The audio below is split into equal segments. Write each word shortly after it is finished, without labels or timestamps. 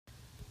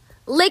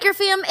Laker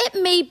fam, it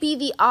may be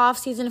the off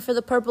season for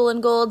the purple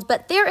and gold,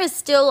 but there is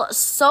still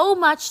so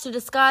much to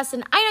discuss,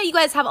 and I know you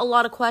guys have a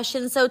lot of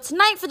questions. So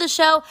tonight for the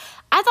show,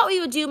 I thought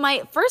we would do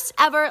my first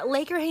ever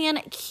Laker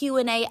Fan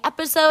Q&A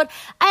episode.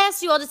 I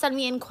asked you all to send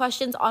me in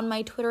questions on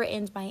my Twitter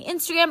and my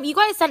Instagram. You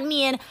guys sent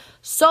me in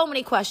so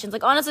many questions.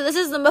 Like, honestly, this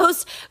is the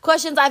most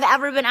questions I've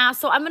ever been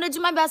asked, so I'm going to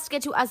do my best to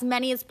get to as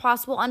many as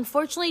possible.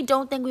 Unfortunately,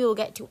 don't think we will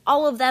get to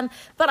all of them,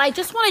 but I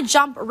just want to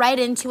jump right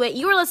into it.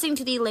 You are listening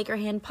to the Laker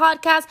Fan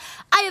podcast.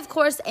 I, of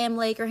course, am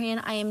Laker Fan.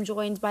 I am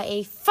joined by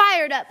a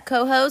fired-up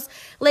co-host,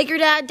 Laker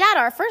Dad. Dad,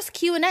 our first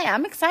Q&A.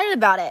 I'm excited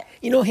about it.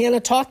 You know,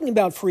 Hannah, talking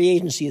about free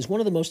agency is one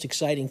of the most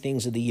exciting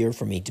things of the year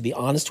for me, to be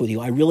honest with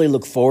you. I really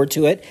look forward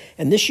to it,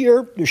 and this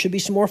year, there should be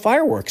some more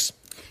fireworks.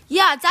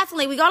 Yeah,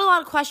 definitely. We got a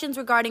lot of questions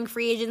regarding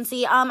free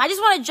agency. I just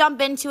want to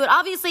jump into it.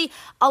 Obviously,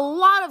 a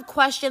lot of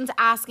questions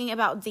asking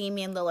about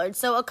Damian Lillard.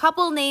 So a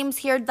couple names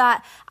here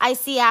that I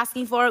see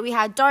asking for it. We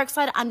had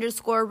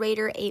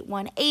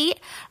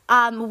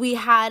Darkside_Raider818. We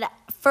had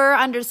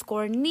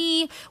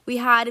Fur_knee. We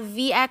had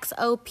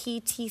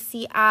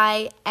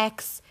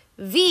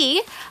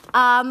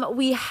VXOPTCIXV.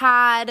 We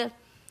had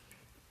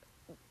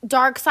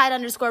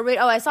Darkside_Raider.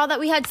 Oh, I saw that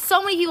we had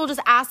so many people just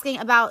asking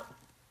about,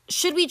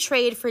 should we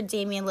trade for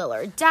Damian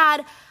Lillard?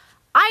 Dad,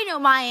 I know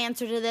my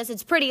answer to this.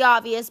 It's pretty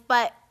obvious,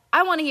 but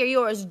I want to hear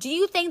yours. Do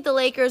you think the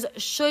Lakers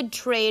should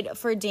trade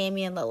for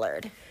Damian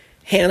Lillard?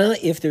 Hannah,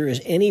 if there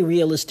is any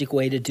realistic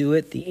way to do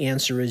it, the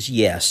answer is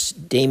yes.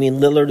 Damian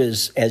Lillard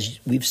is, as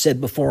we've said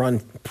before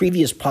on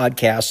previous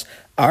podcasts,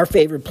 our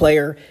favorite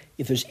player.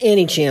 If there's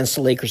any chance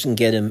the Lakers can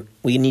get him,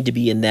 we need to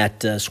be in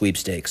that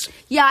sweepstakes.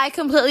 Yeah, I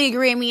completely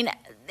agree. I mean,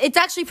 it's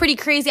actually pretty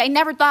crazy. I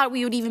never thought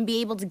we would even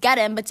be able to get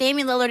him, but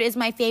Damian Lillard is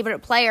my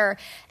favorite player.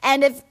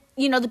 And if,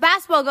 the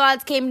basketball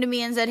gods came to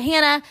me and said,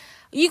 Hannah,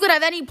 you could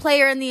have any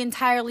player in the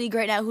entire league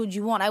right now, who'd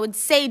you want? I would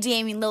say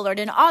Damian Lillard.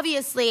 And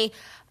obviously,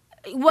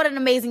 what an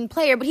amazing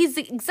player, but he's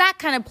the exact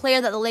kind of player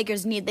that the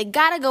Lakers need. They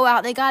got to go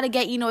out. They got to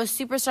get, a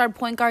superstar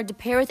point guard to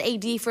pair with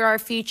AD for our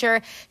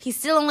future. He's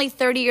still only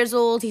 30 years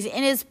old. He's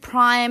in his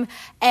prime.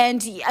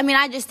 And,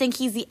 I just think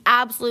he's the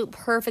absolute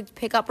perfect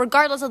pickup,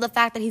 regardless of the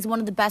fact that he's one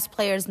of the best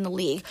players in the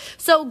league.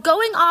 So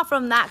going off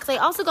from that, because I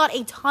also got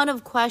a ton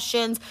of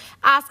questions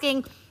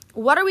asking,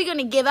 what are we going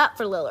to give up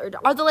for Lillard?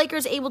 Are the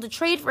Lakers able to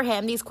trade for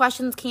him? These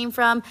questions came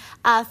from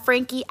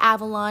Frankie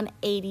Avalon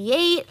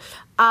 88.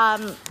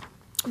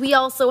 We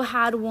also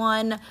had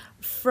one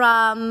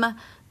from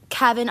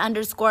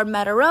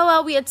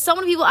Kevin_Metaroa. We had so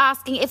many people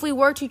asking, if we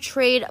were to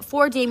trade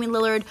for Damian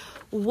Lillard,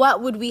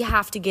 what would we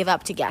have to give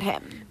up to get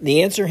him?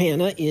 The answer,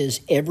 Hannah,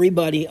 is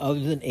everybody other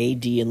than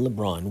AD and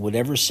LeBron.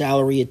 Whatever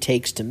salary it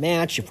takes to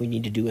match, if we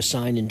need to do a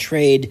sign and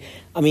trade.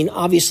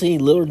 Obviously,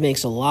 Lillard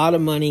makes a lot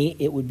of money.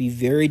 It would be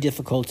very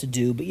difficult to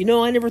do. But,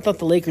 I never thought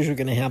the Lakers were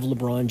going to have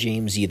LeBron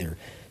James either.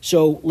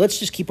 So let's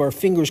just keep our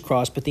fingers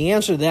crossed. But the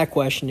answer to that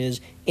question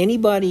is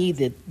anybody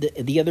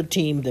that the other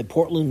team that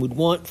Portland would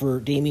want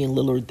for Damian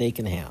Lillard, they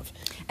can have.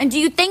 And do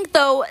you think,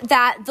 though,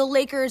 that the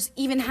Lakers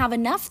even have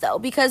enough, though?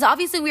 Because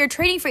obviously we were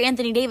trading for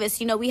Anthony Davis.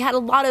 We had a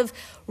lot of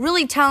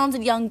really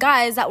talented young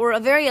guys that were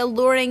a very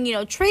alluring,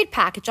 trade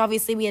package.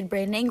 Obviously we had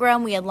Brandon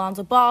Ingram, we had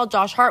Lonzo Ball,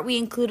 Josh Hart we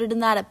included in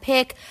that, a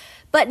pick.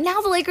 But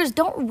now the Lakers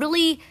don't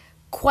really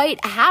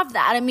quite have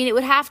that. It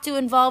would have to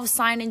involve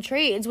sign and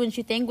trades, wouldn't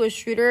you think, with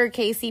Schroeder or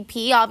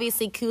KCP?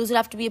 Obviously, Kuz would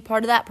have to be a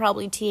part of that,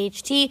 probably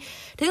THT. Do you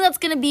think that's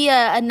going to be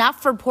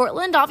enough for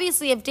Portland?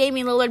 Obviously, if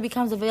Damian Lillard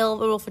becomes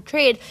available for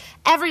trade,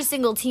 every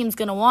single team's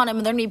going to want him,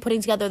 and they're going to be putting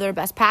together their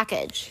best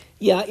package.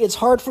 Yeah, it's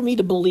hard for me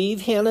to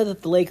believe, Hannah,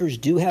 that the Lakers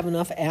do have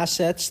enough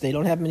assets. They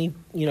don't have many,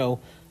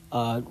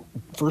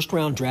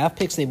 first-round draft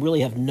picks. They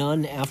really have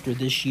none after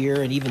this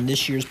year, and even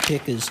this year's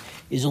pick is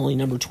only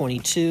number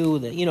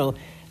 22.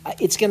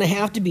 It's going to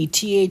have to be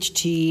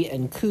THT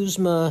and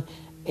Kuzma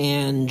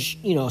and,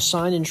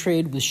 sign and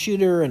trade with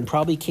Shooter and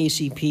probably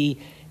KCP.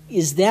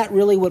 Is that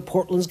really what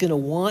Portland's going to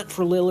want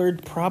for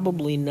Lillard?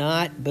 Probably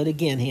not. But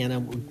again, Hannah,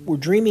 we're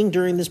dreaming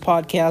during this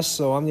podcast,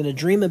 so I'm going to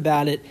dream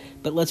about it.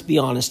 But let's be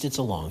honest, it's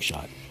a long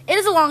shot. It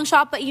is a long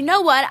shot, but you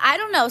know what? I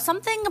don't know.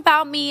 Something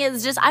about me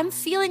is just, I'm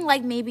feeling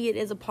like maybe it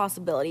is a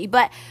possibility.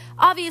 But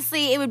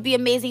obviously, it would be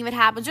amazing if it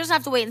happens. We're just going to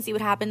have to wait and see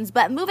what happens.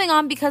 But moving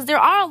on, because there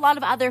are a lot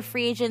of other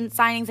free agent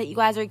signings that you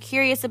guys are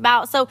curious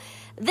about. So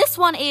this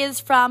one is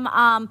from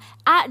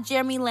at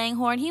Jeremy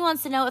Langhorn. He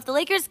wants to know, if the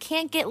Lakers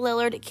can't get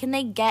Lillard, can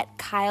they get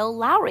Kyle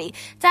Lowry?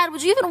 Dad,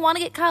 would you even want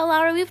to get Kyle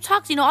Lowry? We've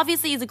talked,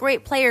 obviously he's a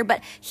great player,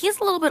 but he's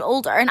a little bit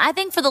older. And I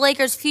think for the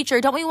Lakers' future,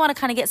 don't we want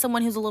to kind of get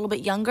someone who's a little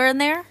bit younger in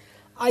there?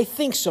 I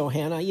think so,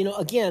 Hannah.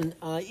 Again,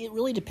 it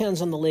really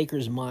depends on the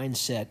Lakers'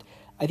 mindset.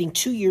 I think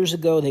 2 years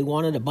ago they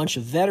wanted a bunch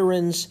of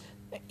veterans.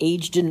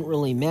 Age didn't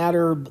really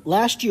matter.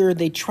 Last year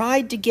they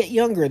tried to get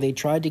younger. They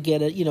tried to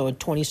get a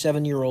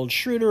 27-year-old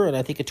Schroeder and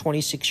I think a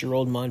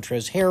 26-year-old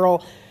Montrezl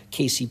Harrell.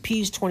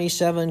 KCP's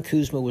 27.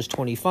 Kuzma was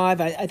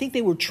 25. I think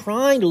they were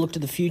trying to look to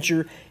the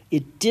future.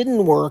 It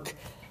didn't work.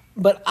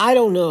 But I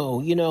don't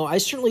know. I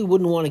certainly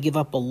wouldn't want to give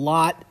up a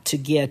lot to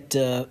get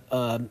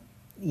the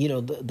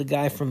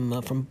guy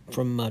from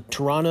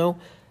Toronto.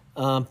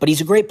 But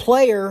he's a great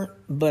player,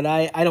 but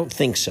I don't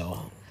think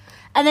so.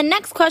 And the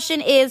next question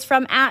is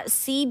from at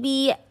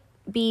CBB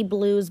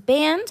Blues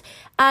Band.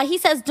 He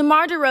says,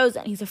 DeMar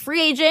DeRozan, he's a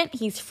free agent.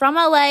 He's from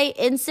LA,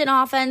 instant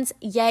offense,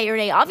 yay or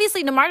nay.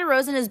 Obviously, DeMar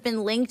DeRozan has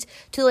been linked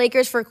to the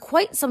Lakers for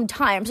quite some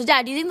time. So,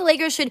 Dad, do you think the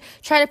Lakers should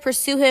try to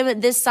pursue him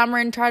this summer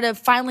and try to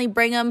finally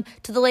bring him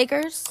to the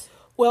Lakers?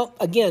 Well,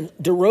 again,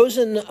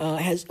 DeRozan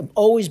has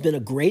always been a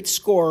great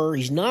scorer.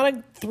 He's not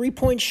a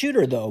three-point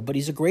shooter, though, but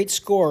he's a great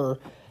scorer.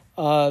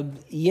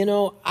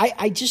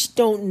 I just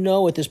don't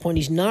know at this point.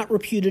 He's not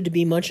reputed to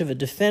be much of a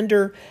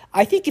defender.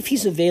 I think if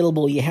he's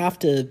available, you have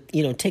to,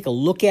 take a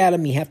look at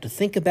him. You have to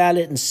think about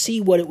it and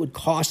see what it would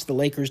cost the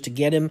Lakers to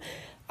get him.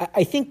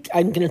 I think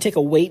I'm going to take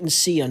a wait and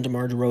see on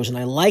DeMar DeRozan.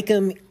 I like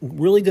him,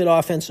 really good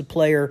offensive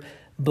player,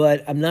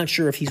 but I'm not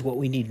sure if he's what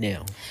we need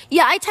now.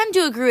 Yeah, I tend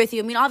to agree with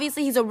you. I mean,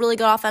 obviously he's a really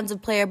good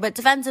offensive player, but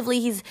defensively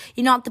he's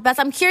not the best.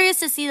 I'm curious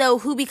to see, though,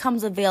 who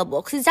becomes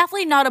available, because he's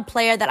definitely not a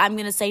player that I'm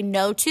going to say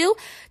no to.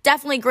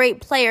 Definitely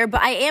great player,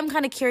 but I am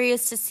kind of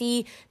curious to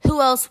see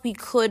who else we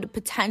could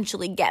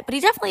potentially get. But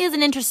he definitely is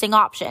an interesting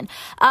option,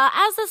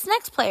 as this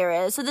next player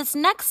is. So this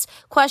next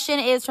question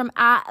is from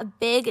at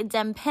Big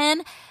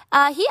Dempin.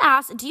 He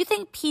asked, do you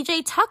think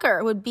PJ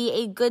Tucker would be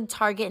a good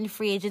target in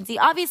free agency?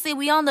 Obviously,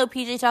 we all know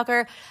PJ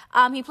Tucker.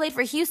 He played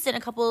for Houston a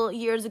couple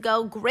years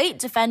ago. Great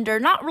defender.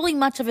 Not really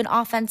much of an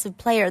offensive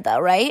player, though,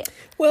 right?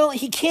 Well,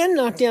 he can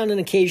knock down an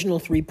occasional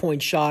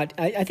three-point shot.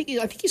 I think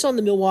he's on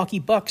the Milwaukee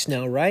Bucks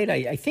now, right?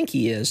 I think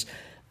he is.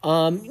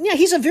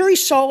 He's a very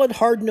solid,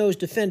 hard-nosed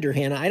defender,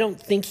 Hannah. I don't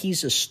think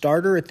he's a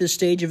starter at this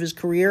stage of his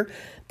career.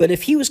 But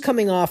if he was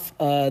coming off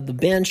the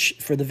bench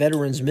for the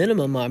veterans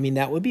minimum,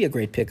 that would be a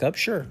great pickup,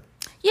 sure.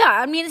 Yeah,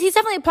 I mean, he's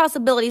definitely a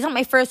possibility. He's not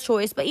my first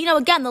choice. But,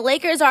 again, the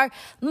Lakers are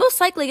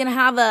most likely going to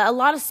have a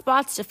lot of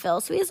spots to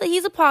fill. So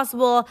he's a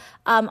possible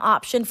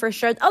option for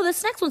sure. Oh,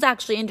 this next one's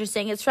actually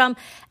interesting. It's from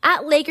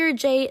at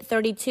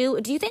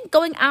LakerJ32. Do you think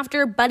going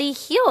after Buddy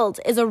Hield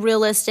is a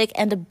realistic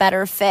and a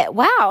better fit?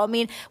 Wow. I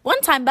mean, one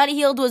time Buddy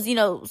Hield was,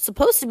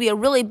 supposed to be a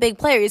really big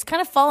player. He's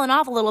kind of fallen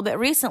off a little bit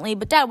recently.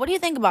 But, Dad, what do you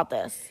think about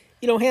this?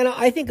 Hannah,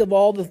 I think of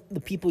all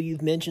the people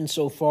you've mentioned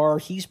so far,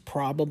 he's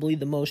probably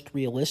the most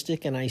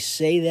realistic, and I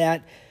say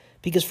that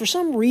because for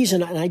some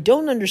reason, and I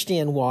don't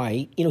understand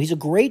why, he's a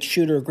great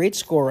shooter, a great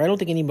scorer. I don't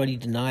think anybody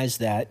denies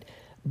that,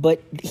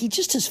 but he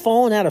just has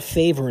fallen out of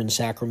favor in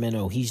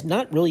Sacramento. He's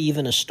not really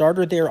even a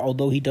starter there,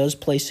 although he does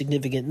play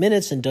significant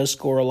minutes and does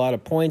score a lot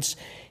of points.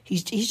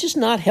 He's just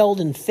not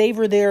held in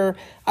favor there.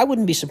 I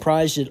wouldn't be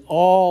surprised at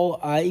all.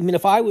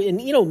 If I would,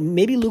 and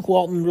maybe Luke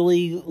Walton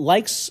really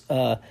likes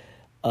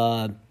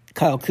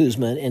Kyle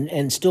Kuzma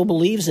and still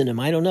believes in him.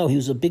 I don't know. He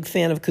was a big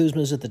fan of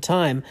Kuzma's at the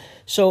time.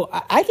 So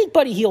I think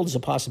Buddy Hield is a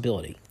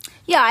possibility.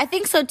 Yeah, I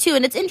think so too.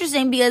 And it's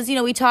interesting because,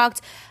 we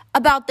talked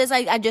about this.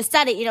 I just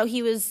said it.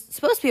 He was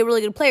supposed to be a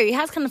really good player. He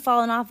has kind of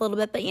fallen off a little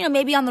bit. But,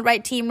 maybe on the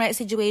right team, right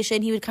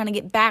situation, he would kind of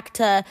get back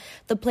to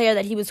the player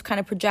that he was kind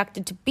of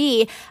projected to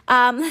be.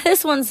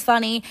 This one's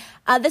funny.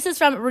 This is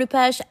from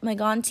Rupesh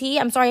Maganti.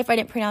 I'm sorry if I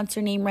didn't pronounce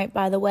your name right,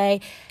 by the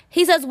way.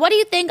 He says, what do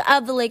you think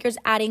of the Lakers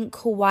adding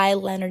Kawhi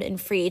Leonard in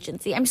free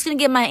agency? I'm just going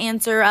to give my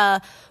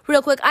answer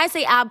real quick. I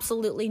say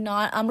absolutely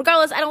not.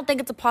 Regardless, I don't think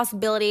it's a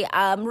possibility.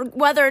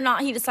 Whether or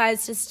not he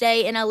decides to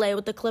stay in LA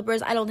with the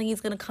Clippers, I don't think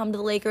he's going to come to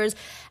the Lakers.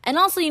 And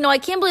also, I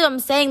can't believe I'm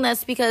saying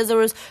this because there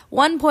was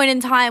one point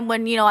in time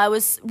when, I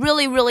was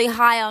really, really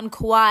high on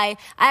Kawhi. I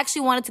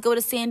actually wanted to go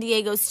to San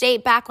Diego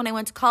State back when I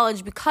went to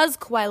college because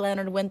Kawhi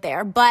Leonard went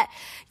there. But,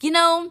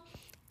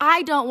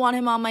 I don't want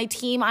him on my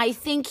team. I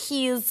think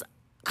he's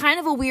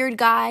kind of a weird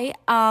guy,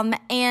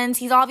 and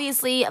he's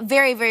obviously a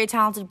very, very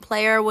talented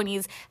player. When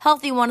he's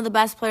healthy, one of the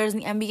best players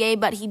in the NBA,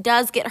 but he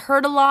does get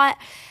hurt a lot,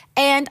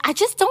 and I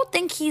just don't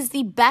think he's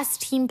the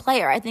best team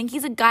player. I think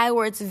he's a guy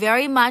where it's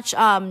very much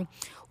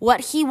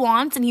what he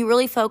wants, and he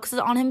really focuses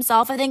on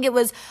himself. I think it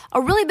was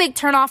a really big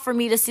turnoff for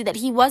me to see that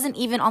he wasn't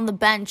even on the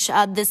bench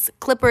this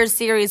Clippers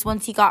series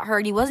once he got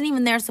hurt. He wasn't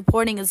even there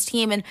supporting his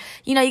team, and,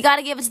 you got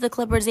to give it to the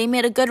Clippers. They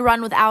made a good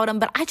run without him,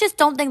 but I just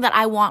don't think that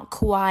I want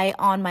Kawhi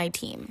on my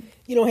team.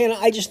 Hannah,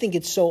 I just think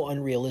it's so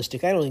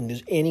unrealistic. I don't think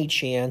there's any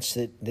chance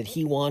that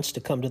he wants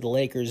to come to the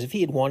Lakers. If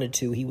he had wanted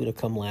to, he would have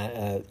come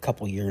a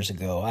couple years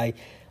ago.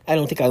 I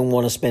don't think I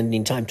want to spend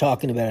any time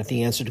talking about it.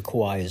 The answer to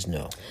Kawhi is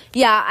no.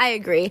 Yeah, I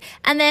agree.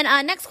 And then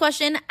next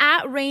question,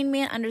 at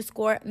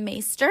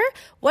Rainman_Meister.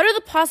 What are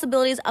the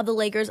possibilities of the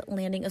Lakers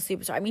landing a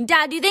superstar? I mean,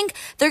 Dad, do you think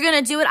they're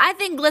going to do it? I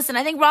think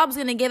Rob's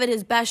going to give it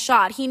his best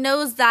shot. He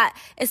knows that,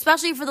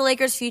 especially for the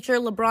Lakers' future,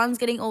 LeBron's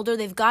getting older.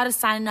 They've got to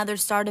sign another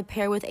star to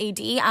pair with AD.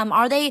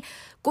 Are they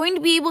going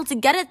to be able to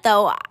get it,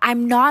 though?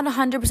 I'm not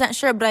 100%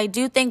 sure, but I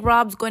do think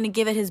Rob's going to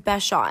give it his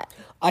best shot.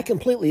 I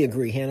completely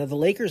agree, Hannah. The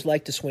Lakers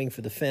like to swing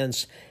for the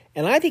fence,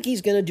 and I think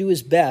he's going to do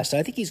his best.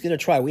 I think he's going to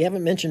try. We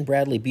haven't mentioned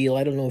Bradley Beal.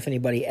 I don't know if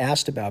anybody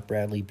asked about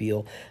Bradley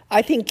Beal.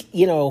 I think,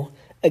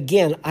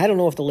 again, I don't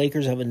know if the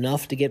Lakers have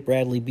enough to get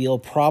Bradley Beal.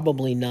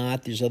 Probably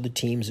not. There's other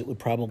teams that would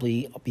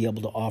probably be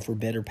able to offer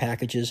better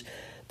packages.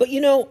 But,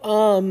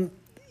 I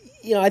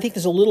think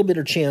there's a little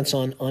better chance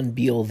on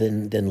Beal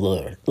than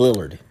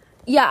Lillard.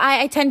 Yeah,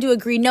 I tend to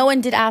agree. No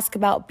one did ask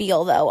about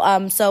Beal,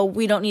 though, so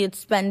we don't need to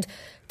spend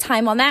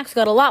time on that. We've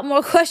got a lot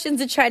more questions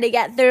to try to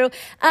get through.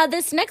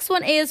 This next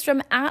one is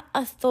from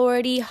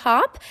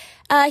 @AuthorityHop.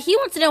 He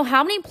wants to know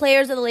how many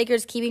players are the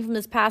Lakers keeping from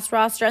this past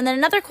roster? And then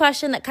another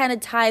question that kind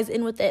of ties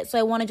in with it, so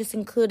I want to just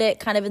include it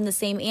kind of in the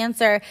same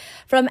answer,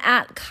 from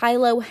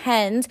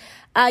 @KyloHend.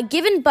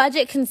 Given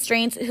budget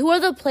constraints, who are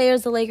the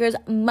players the Lakers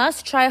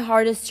must try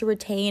hardest to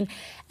retain,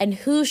 and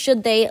who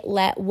should they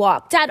let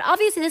walk? Dad,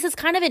 obviously this is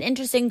kind of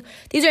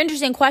these are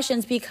interesting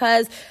questions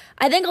because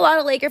I think a lot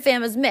of Laker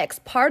fans is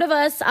mixed. Part of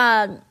us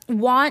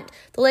want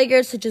the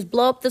Lakers to just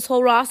blow up this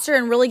whole roster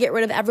and really get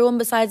rid of everyone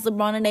besides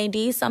LeBron and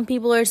AD. Some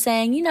people are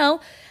saying,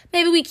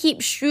 maybe we keep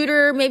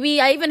Schroeder.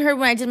 Maybe I even heard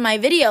when I did my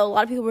video, a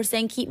lot of people were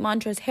saying keep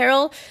Montrezl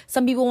Harrell.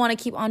 Some people want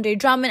to keep Andre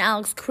Drummond,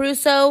 Alex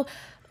Caruso.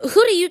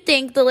 Who do you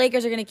think the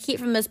Lakers are going to keep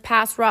from this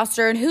past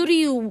roster, and who do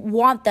you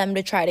want them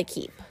to try to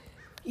keep?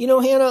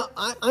 Hannah,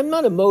 I'm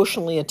not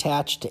emotionally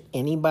attached to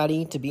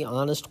anybody, to be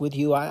honest with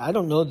you. I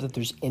don't know that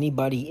there's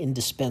anybody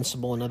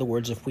indispensable. In other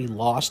words, if we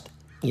lost,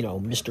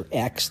 Mr.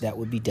 X, that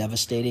would be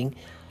devastating.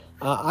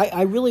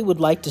 I really would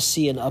like to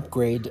see an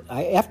upgrade.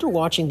 After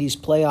watching these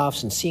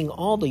playoffs and seeing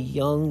all the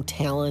young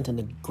talent and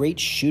the great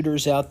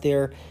shooters out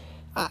there,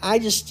 I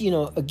just,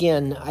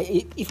 again,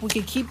 if we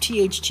could keep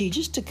THT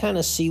just to kind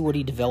of see what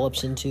he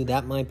develops into,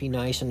 that might be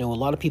nice. I know a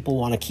lot of people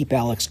want to keep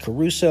Alex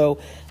Caruso.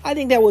 I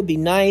think that would be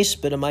nice,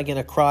 but am I going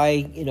to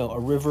cry, a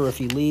river if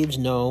he leaves?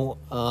 No.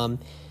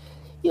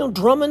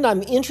 Drummond,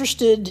 I'm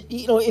interested.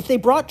 If they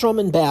brought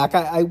Drummond back,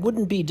 I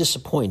wouldn't be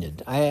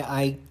disappointed.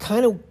 I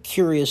kind of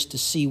curious to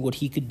see what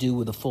he could do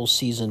with a full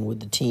season with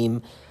the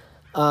team.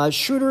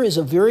 Schroeder is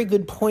a very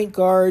good point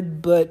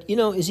guard, but,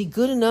 is he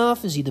good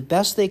enough? Is he the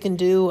best they can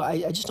do?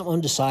 I just am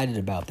undecided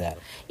about that.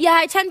 Yeah,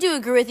 I tend to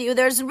agree with you.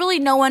 There's really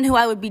no one who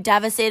I would be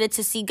devastated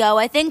to see go.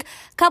 I think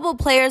a couple of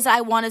players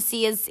I want to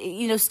see is,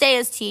 stay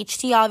as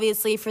THT,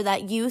 obviously, for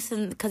that youth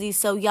and because he's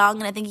so young,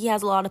 and I think he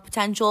has a lot of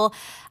potential.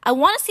 I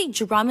want to see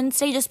Drummond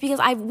stay just because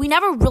we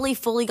never really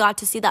fully got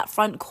to see that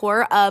front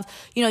core of,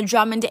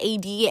 Drummond,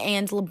 AD,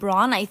 and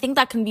LeBron. I think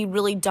that can be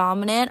really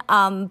dominant.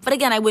 But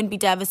again, I wouldn't be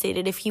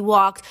devastated if he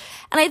walked.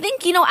 And I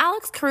think,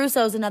 Alex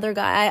Caruso is another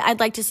guy I'd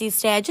like to see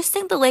stay. I just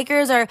think the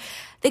Lakers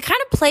they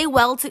kind of play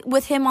well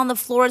with him on the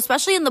floor,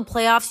 especially in the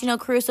playoffs.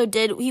 Caruso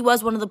he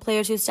was one of the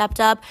players who stepped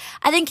up.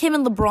 I think him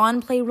and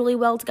LeBron play really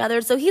well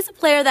together. So he's a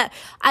player that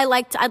I'd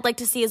like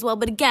to see as well.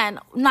 But again,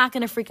 not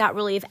going to freak out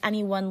really if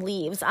anyone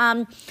leaves.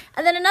 And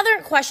then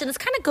another question, this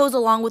kind of goes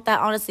along with that,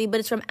 honestly,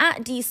 but it's from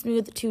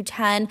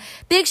 @dsmooth210.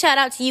 Big shout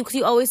out to you because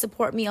you always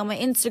support me on my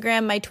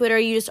Instagram, my Twitter.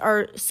 You just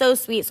are so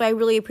sweet. So I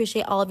really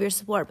appreciate all of your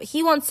support. But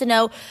he wants to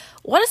know,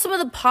 what are some of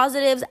the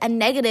positives and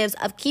negatives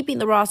of keeping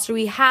the roster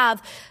we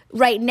have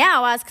right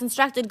now as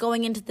constructed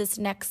going into this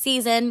next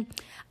season?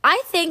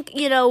 I think,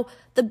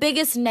 the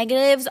biggest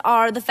negatives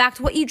are the fact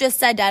what you just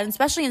said, Dad, and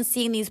especially in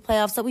seeing these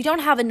playoffs, that we don't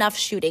have enough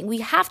shooting. We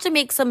have to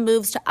make some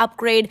moves to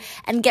upgrade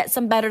and get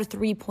some better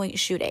three-point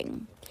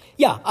shooting.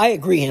 Yeah, I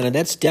agree, Hannah.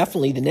 That's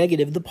definitely the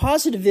negative. The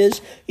positive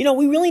is, we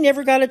really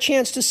never got a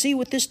chance to see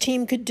what this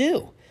team could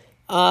do.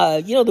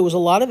 There was a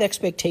lot of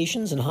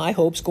expectations and high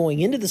hopes going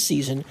into the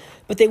season,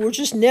 but they were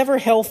just never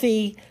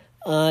healthy.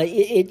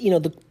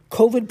 The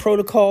COVID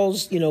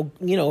protocols,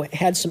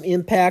 had some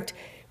impact.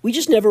 We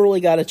just never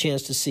really got a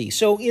chance to see.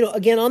 So,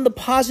 again, on the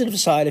positive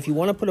side, if you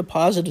want to put a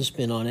positive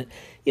spin on it,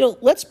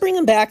 let's bring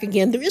them back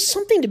again. There is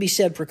something to be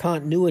said for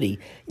continuity.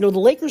 The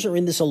Lakers are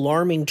in this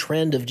alarming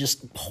trend of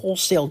just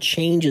wholesale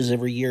changes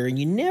every year, and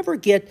you never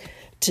get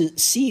to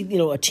see,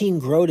 a team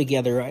grow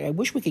together. I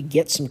wish we could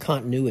get some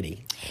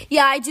continuity.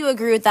 Yeah, I do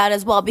agree with that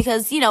as well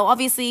because,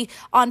 obviously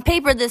on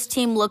paper, this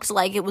team looked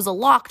like it was a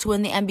lock to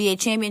win the NBA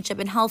championship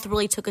and health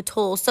really took a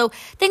toll. So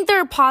I think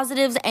there are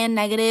positives and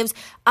negatives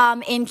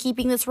in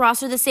keeping this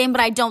roster the same, but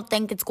I don't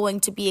think it's going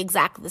to be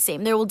exactly the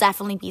same. There will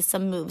definitely be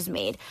some moves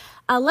made.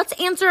 Let's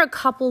answer a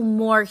couple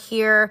more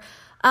here.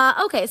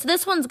 Okay, so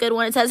this one's a good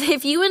one. It says,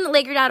 if you and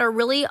Laker Dad are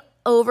really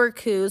over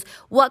Kuz,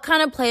 what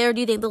kind of player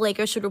do you think the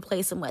Lakers should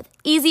replace him with?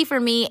 Easy for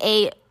me,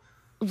 a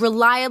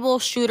reliable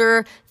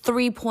shooter,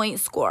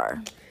 3-point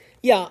scorer.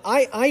 Yeah,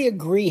 I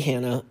agree,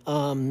 Hannah.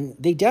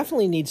 They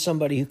definitely need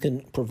somebody who can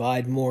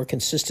provide more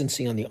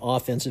consistency on the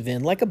offensive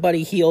end, like a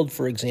Buddy Hield,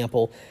 for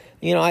example.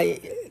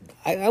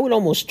 I would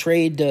almost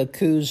trade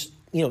Kuz,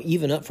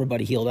 even up for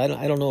Buddy Hield. I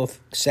don't know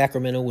if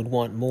Sacramento would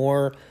want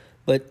more,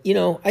 but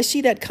I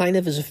see that kind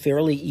of as a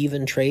fairly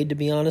even trade, to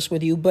be honest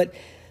with you. But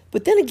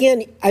then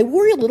again, I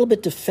worry a little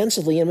bit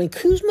defensively. I mean,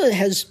 Kuzma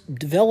has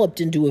developed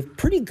into a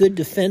pretty good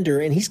defender,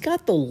 and he's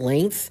got the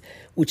length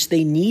which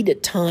they need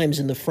at times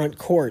in the front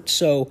court.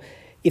 So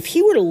if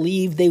he were to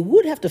leave, they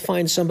would have to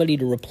find somebody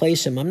to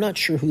replace him. I'm not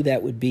sure who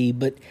that would be,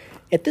 but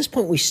at this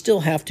point, we still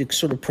have to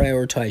sort of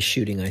prioritize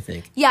shooting, I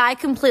think. Yeah, I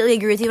completely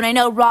agree with you. And I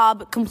know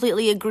Rob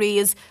completely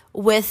agrees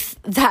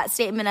with that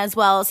statement as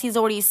well. As he's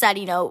already said,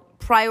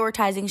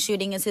 prioritizing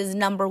shooting as his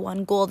number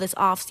one goal this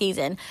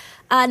offseason.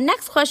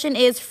 Next question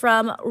is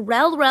from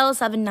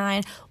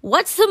Rel79.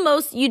 What's the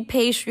most you'd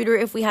pay Schroeder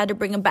if we had to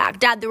bring him back?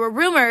 Dad, there were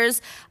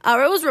rumors,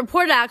 or it was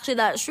reported actually,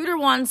 that Schroeder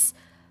wants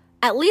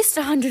at least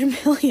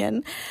 $100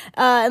 million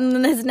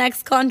in his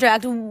next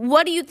contract.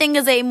 What do you think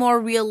is a more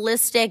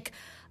realistic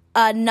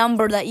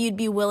number that you'd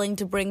be willing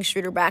to bring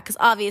Schroeder back? Because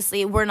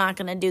obviously we're not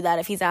going to do that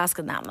if he's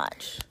asking that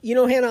much.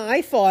 Hannah,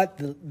 I thought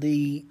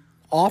the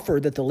offer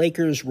that the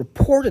Lakers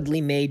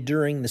reportedly made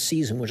during the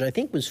season, which I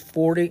think was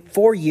 4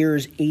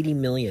 years, $80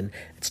 million.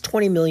 It's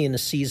 $20 million a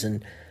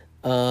season.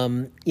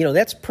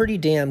 That's pretty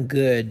damn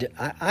good.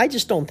 I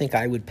just don't think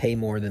I would pay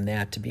more than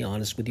that, to be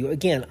honest with you.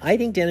 Again, I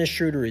think Dennis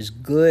Schroeder is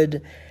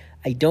good.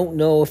 I don't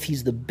know if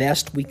he's the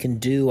best we can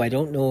do. I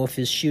don't know if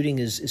his shooting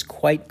is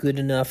quite good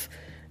enough.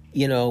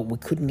 We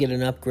couldn't get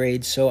an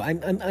upgrade. So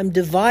I'm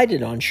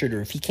divided on Schroeder.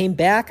 If he came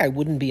back, I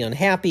wouldn't be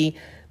unhappy.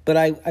 But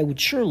I would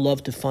sure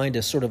love to find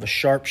a sort of a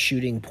sharp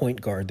shooting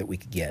point guard that we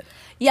could get.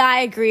 Yeah, I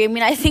agree. I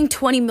mean, I think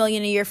 $20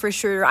 million a year for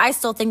Schroeder, I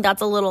still think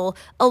that's a little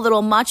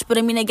much. But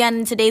I mean, again,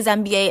 in today's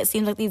NBA, it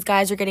seems like these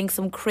guys are getting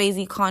some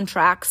crazy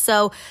contracts.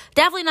 So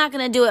definitely not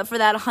going to do it for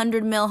that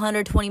 $100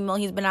 million, $120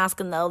 million he's been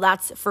asking, though.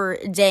 That's for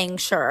dang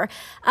sure.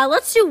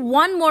 Let's do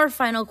one more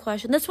final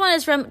question. This one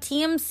is from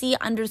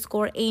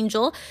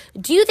TMC_Angel.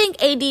 Do you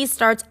think AD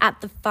starts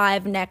at the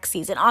 5 next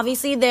season?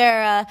 Obviously,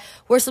 there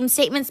were some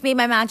statements made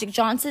by Magic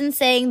Johnson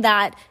saying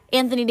that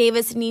Anthony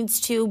Davis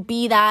needs to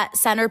be that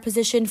center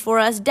position for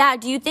us. Dad,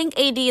 do you think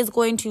AD is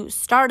going to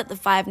start at the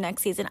 5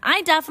 next season?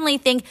 I definitely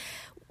think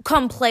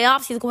come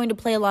playoffs, he's going to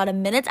play a lot of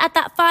minutes at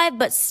that 5,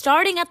 but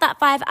starting at that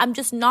 5, I'm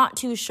just not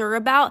too sure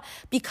about,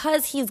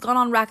 because he's gone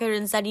on record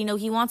and said,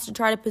 he wants to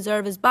try to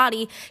preserve his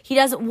body. He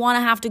doesn't want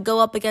to have to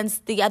go up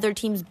against the other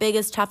team's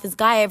biggest, toughest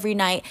guy every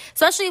night.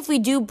 Especially if we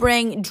do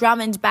bring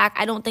Drummond back,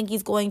 I don't think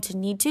he's going to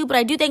need to, but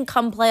I do think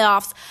come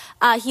playoffs,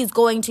 he's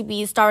going to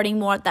be starting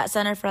more at that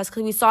center for us,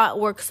 because we saw it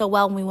work so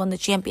well when we won the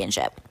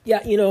championship.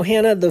 Yeah,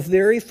 Hannah, the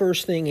very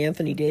first thing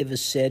Anthony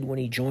Davis said when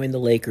he joined the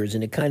Lakers,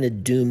 and it kind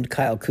of doomed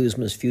Kyle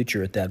Kuzma's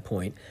future at that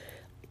point,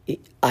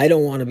 I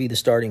don't want to be the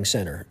starting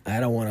center. I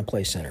don't want to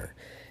play center.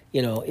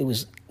 It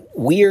was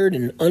weird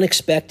and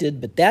unexpected,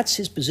 but that's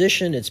his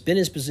position. It's been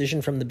his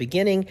position from the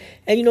beginning.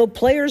 And,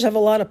 players have a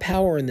lot of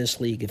power in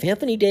this league. If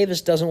Anthony Davis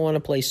doesn't want to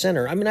play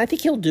center, I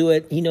think he'll do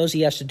it. He knows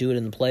he has to do it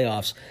in the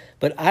playoffs.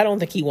 But I don't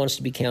think he wants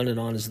to be counted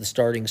on as the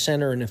starting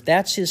center. And if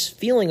that's his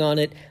feeling on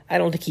it, I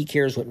don't think he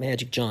cares what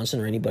Magic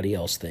Johnson or anybody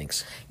else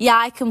thinks. Yeah,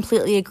 I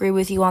completely agree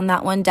with you on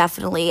that one,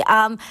 definitely.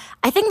 I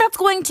think that's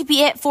going to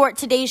be it for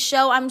today's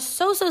show. I'm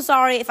so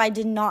sorry if I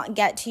did not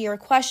get to your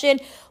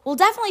question. We'll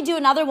definitely do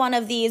another one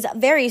of these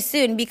very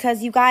soon,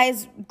 because you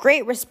guys,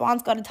 great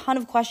response, got a ton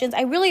of questions.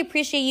 I really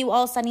appreciate you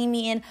all sending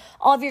me in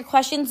all of your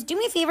questions. Do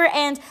me a favor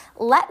and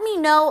let me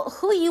know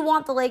who you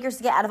want the Lakers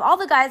to get out of all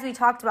the guys we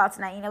talked about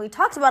tonight. We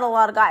talked about a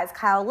lot of guys.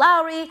 Kyle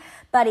Lowry,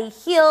 Buddy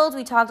Hield.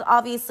 We talked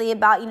obviously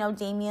about,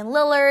 Damian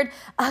Lillard,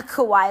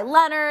 Kawhi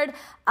Leonard,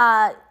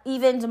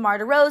 even DeMar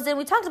DeRozan.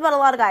 We talked about a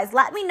lot of guys.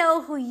 Let me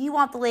know who you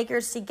want the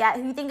Lakers to get,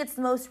 who you think it's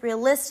the most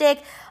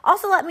realistic.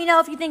 Also, let me know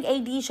if you think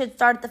AD should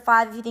start at the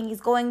 5, if you think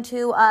he's going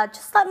to.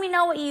 Just let me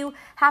know what you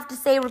have to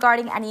say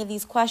regarding any of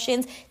these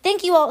questions.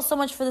 Thank you all so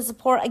much for the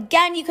support.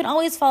 Again, you can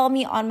always follow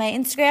me on my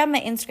Instagram.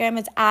 My Instagram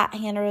is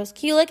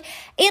 @HannahRoseKulik,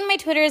 and my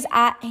Twitter is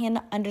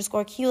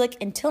 @Hannah_Kulik.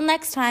 Until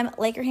next time,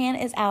 Laker Han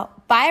is out.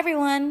 Bye,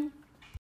 everyone.